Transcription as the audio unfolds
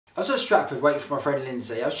I was at Stratford waiting for my friend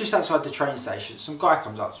Lindsay. I was just outside the train station. Some guy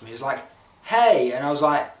comes up to me. He's like, "Hey," and I was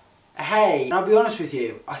like, "Hey." And I'll be honest with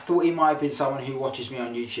you, I thought he might have been someone who watches me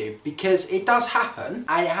on YouTube, because it does happen,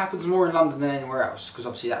 and it happens more in London than anywhere else, because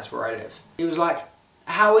obviously that's where I live. He was like,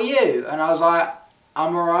 "How are you?" And I was like,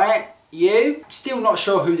 "I'm alright. You?" Still not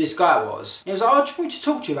sure who this guy was. He was like, "I just want to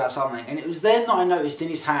talk to you about something." And it was then that I noticed in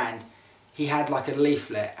his hand he had like a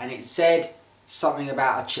leaflet, and it said something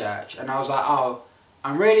about a church. And I was like, "Oh,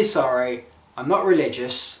 I'm really sorry. I'm not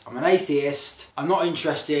religious. I'm an atheist. I'm not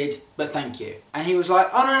interested, but thank you." And he was like,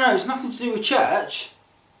 "Oh no, it's nothing to do with church."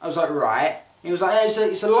 I was like, "Right." He was like,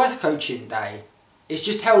 It's a life coaching day. It's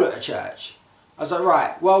just held at a church." I was like,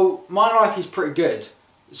 "Right, well, my life is pretty good,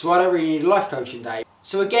 so I don't really need a life coaching day.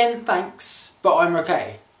 So again, thanks, but I'm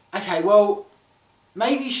okay." "Okay, well,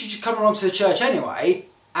 maybe you should just come along to the church anyway,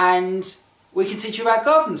 and we can teach you about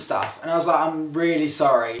God and stuff." And I was like, "I'm really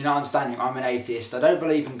sorry, you're not understanding. I'm an atheist. I don't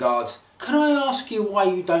believe in God. Can I ask you why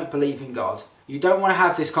you don't believe in God? You don't want to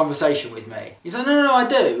have this conversation with me." He's like, "No, I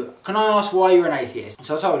do. Can I ask why you're an atheist?"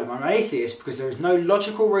 So I told him, "I'm an atheist because there is no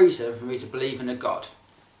logical reason for me to believe in a God.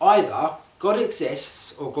 Either God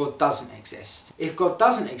exists or God doesn't exist. If God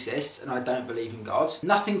doesn't exist and I don't believe in God,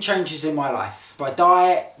 nothing changes in my life. If I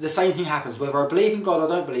die, the same thing happens. Whether I believe in God or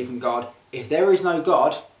don't believe in God, if there is no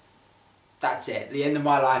God, that's it. The end of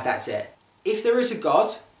my life, that's it. If there is a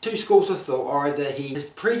God, two schools of thought are either he has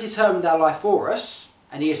predetermined our life for us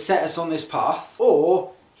and he has set us on this path,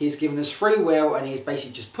 or he's given us free will and he's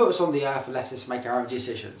basically just put us on the earth and left us to make our own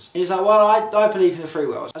decisions." And he's like, "Well, I believe in the free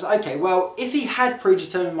will." I was like, "Okay, well, if he had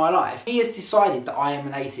predetermined my life, he has decided that I am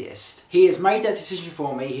an atheist. He has made that decision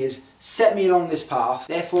for me, he has set me along this path,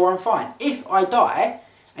 therefore I'm fine. If I die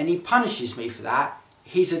and he punishes me for that,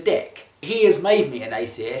 he's a dick. He has made me an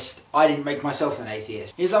atheist, I didn't make myself an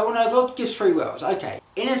atheist." He's like, "Well, no, God gives free will." I was like, "Okay,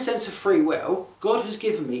 in a sense of free will, God has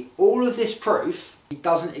given me all of this proof he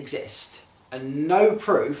doesn't exist, and no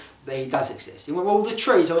proof that he does exist." He went, "Well, the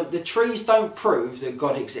trees." I went, "The trees don't prove that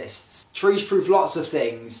God exists. Trees prove lots of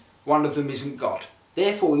things, one of them isn't God.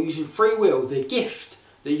 Therefore, using free will, the gift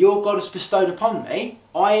that your God has bestowed upon me,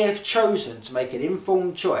 I have chosen to make an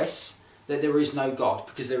informed choice that there is no God,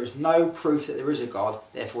 because there is no proof that there is a God,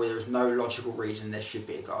 therefore there is no logical reason there should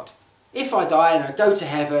be a God. If I die and I go to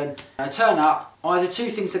heaven and I turn up, either two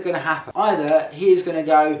things are going to happen. Either he is going to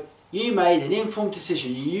go, 'You made an informed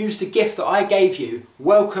decision, you used the gift that I gave you,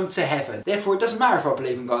 welcome to heaven. Therefore it doesn't matter if I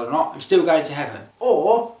believe in God or not, I'm still going to heaven.'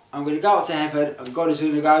 Or I'm going to go up to heaven and God is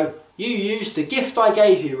going to go, 'You used the gift I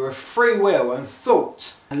gave you of free will and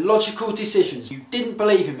thought and logical decisions. You didn't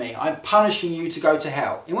believe in me. I'm punishing you to go to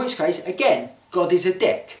hell.' In which case, again, God is a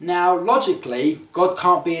dick." Now, logically, God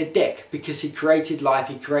can't be a dick because he created life,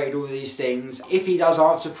 he created all these things. If he does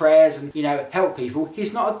answer prayers and, help people,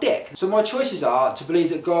 he's not a dick. So my choices are to believe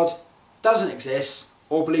that God doesn't exist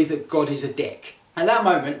or believe that God is a dick. At that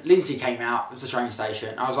moment, Lindsay came out of the train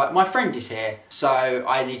station. I was like, "My friend is here, so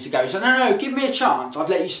I need to go." She said, No, give me a chance. I've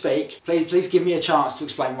let you speak. Please give me a chance to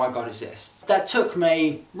explain why God exists." That took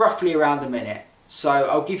me roughly around a minute. So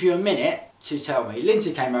I'll give you a minute to tell me.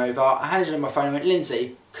 Lindsay came over, I handed her my phone and went,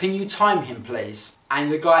 "Lindsay, can you time him, please?"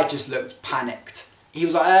 And the guy just looked panicked. He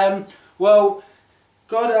was like, "Well,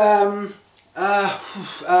 God, and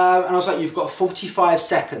I was like, "You've got 45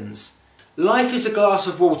 seconds. Life is a glass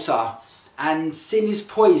of water, and sin is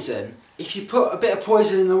poison. If you put a bit of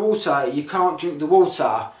poison in the water, you can't drink the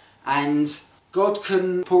water, and God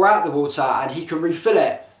can pour out the water and he can refill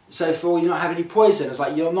it, so therefore you not have any poison." I was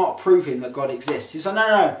like, "You're not proving that God exists." He's like,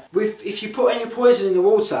 No. If you put any poison in the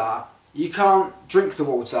water, you can't drink the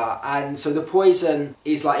water, and so the poison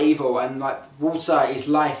is like evil, and like water is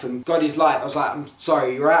life and God is life." I was like, "I'm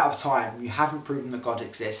sorry, you're out of time. You haven't proven that God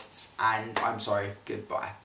exists, and I'm sorry, goodbye."